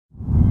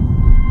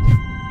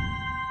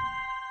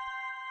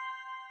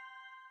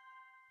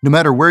No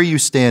matter where you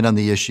stand on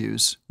the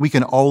issues, we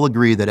can all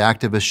agree that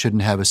activists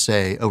shouldn't have a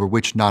say over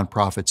which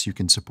nonprofits you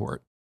can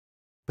support.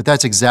 But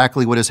that's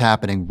exactly what is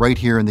happening right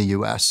here in the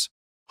US,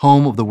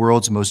 home of the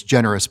world's most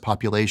generous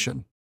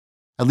population.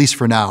 At least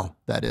for now,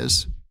 that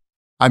is.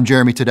 I'm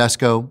Jeremy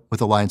Tedesco with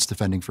Alliance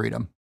Defending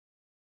Freedom.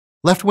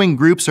 Left-wing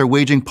groups are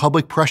waging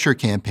public pressure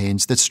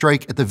campaigns that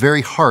strike at the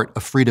very heart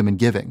of freedom and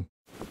giving.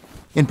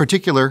 In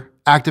particular,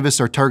 activists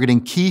are targeting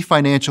key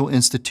financial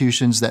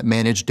institutions that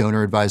manage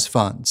donor-advised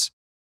funds,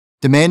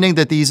 demanding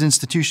that these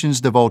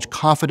institutions divulge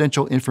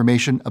confidential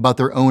information about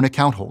their own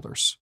account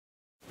holders.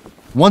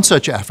 One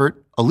such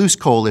effort, a loose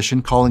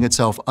coalition calling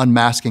itself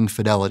Unmasking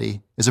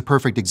Fidelity, is a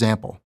perfect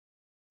example.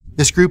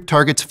 This group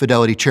targets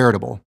Fidelity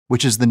Charitable,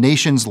 which is the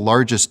nation's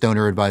largest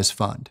donor-advised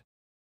fund.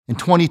 In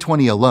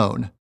 2020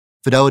 alone,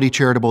 Fidelity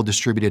Charitable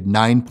distributed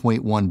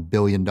 $9.1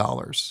 billion.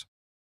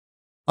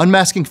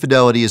 Unmasking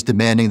Fidelity is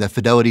demanding that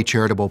Fidelity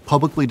Charitable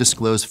publicly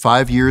disclose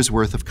 5 years'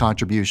 worth of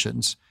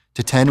contributions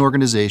to 10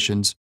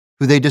 organizations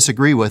who they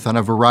disagree with on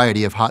a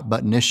variety of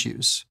hot-button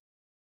issues.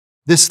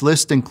 This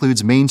list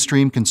includes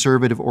mainstream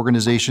conservative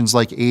organizations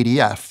like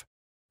ADF,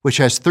 which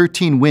has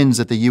 13 wins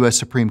at the U.S.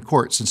 Supreme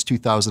Court since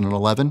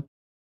 2011,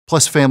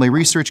 plus Family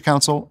Research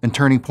Council and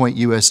Turning Point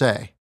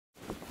USA.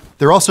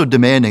 They're also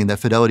demanding that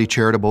Fidelity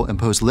Charitable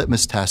impose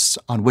litmus tests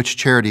on which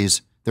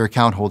charities their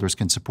account holders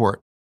can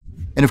support.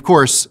 And of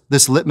course,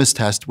 this litmus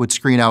test would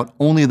screen out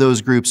only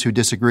those groups who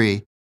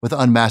disagree with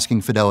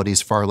Unmasking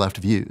Fidelity's far-left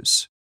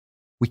views.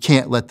 We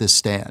can't let this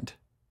stand.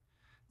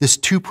 This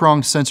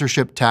two-pronged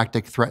censorship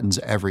tactic threatens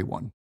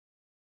everyone.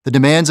 The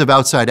demands of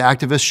outside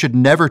activists should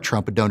never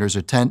trump a donor's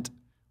intent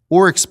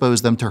or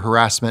expose them to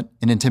harassment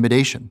and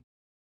intimidation.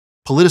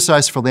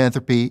 Politicized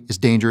philanthropy is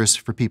dangerous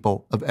for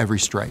people of every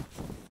stripe.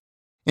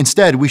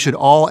 Instead, we should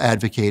all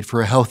advocate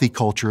for a healthy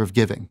culture of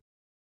giving.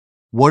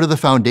 What are the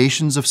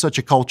foundations of such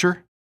a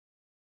culture?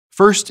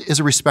 First is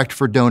a respect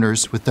for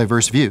donors with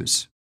diverse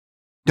views.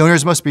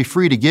 Donors must be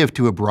free to give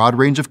to a broad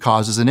range of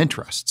causes and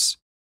interests.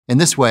 In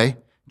this way,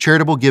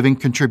 charitable giving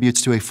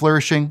contributes to a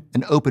flourishing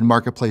and open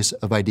marketplace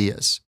of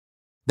ideas.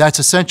 That's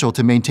essential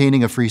to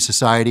maintaining a free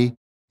society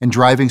and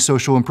driving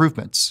social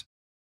improvements.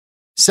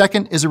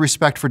 Second is a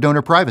respect for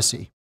donor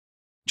privacy.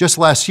 Just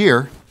last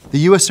year, the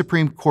U.S.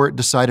 Supreme Court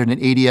decided an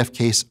ADF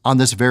case on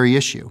this very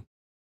issue.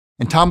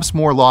 In Thomas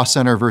More Law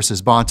Center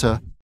versus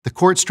Bonta, the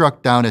court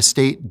struck down a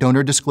state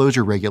donor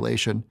disclosure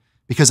regulation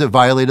because it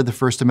violated the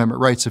First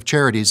Amendment rights of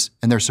charities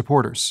and their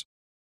supporters.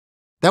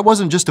 That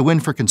wasn't just a win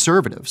for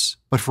conservatives,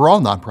 but for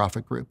all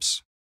nonprofit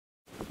groups.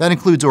 That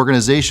includes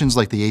organizations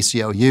like the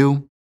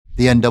ACLU,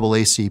 the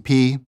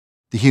NAACP,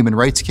 the Human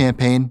Rights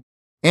Campaign,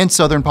 and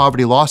Southern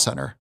Poverty Law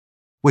Center,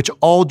 which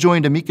all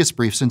joined amicus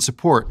briefs in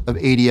support of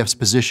ADF's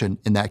position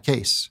in that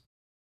case.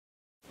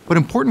 But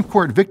important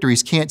court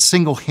victories can't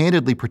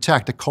single-handedly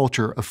protect a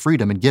culture of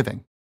freedom and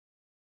giving.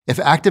 If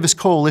activist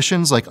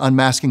coalitions like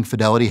Unmasking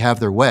Fidelity have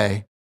their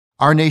way,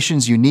 our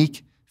nation's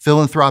unique,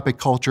 philanthropic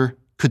culture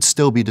could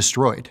still be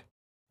destroyed.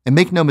 And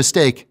make no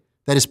mistake,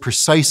 that is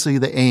precisely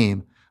the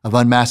aim of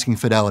Unmasking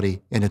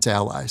Fidelity and its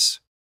allies.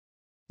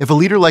 If a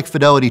leader like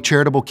Fidelity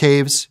Charitable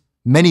caves,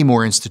 many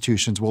more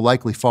institutions will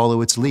likely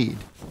follow its lead.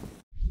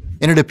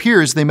 And it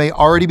appears they may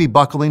already be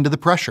buckling to the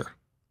pressure.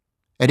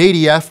 At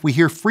ADF, we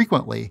hear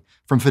frequently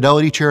from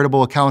Fidelity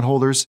Charitable account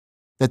holders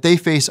that they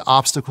face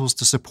obstacles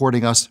to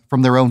supporting us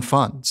from their own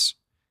funds.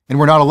 And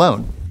we're not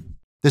alone.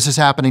 This is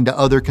happening to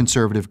other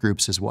conservative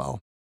groups as well.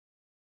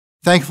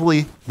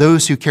 Thankfully,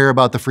 those who care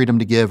about the freedom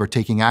to give are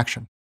taking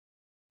action.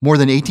 More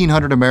than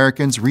 1,800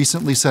 Americans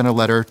recently sent a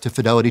letter to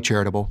Fidelity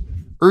Charitable,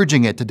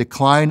 urging it to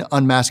decline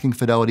Unmasking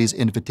Fidelity's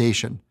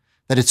invitation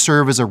that it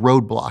serve as a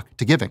roadblock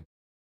to giving.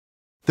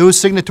 Those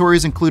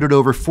signatories included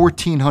over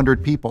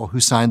 1,400 people who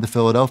signed the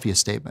Philadelphia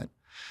Statement,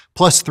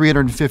 plus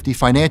 350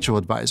 financial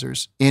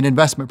advisors and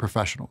investment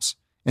professionals,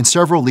 and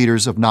several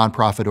leaders of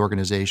nonprofit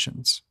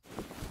organizations.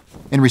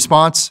 In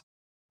response,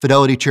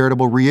 Fidelity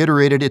Charitable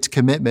reiterated its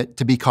commitment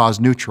to be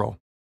cause neutral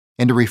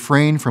and to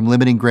refrain from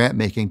limiting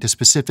grant-making to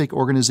specific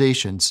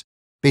organizations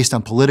based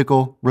on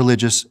political,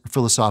 religious, or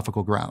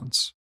philosophical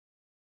grounds.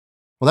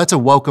 Well, that's a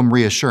welcome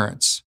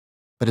reassurance,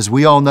 but as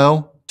we all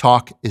know,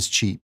 talk is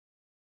cheap.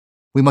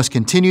 We must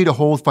continue to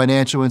hold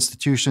financial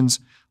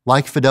institutions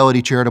like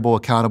Fidelity Charitable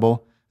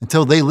accountable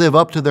until they live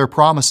up to their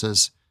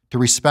promises to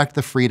respect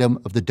the freedom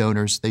of the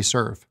donors they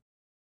serve.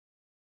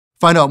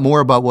 Find out more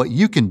about what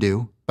you can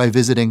do by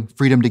visiting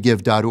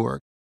freedomtogive.org.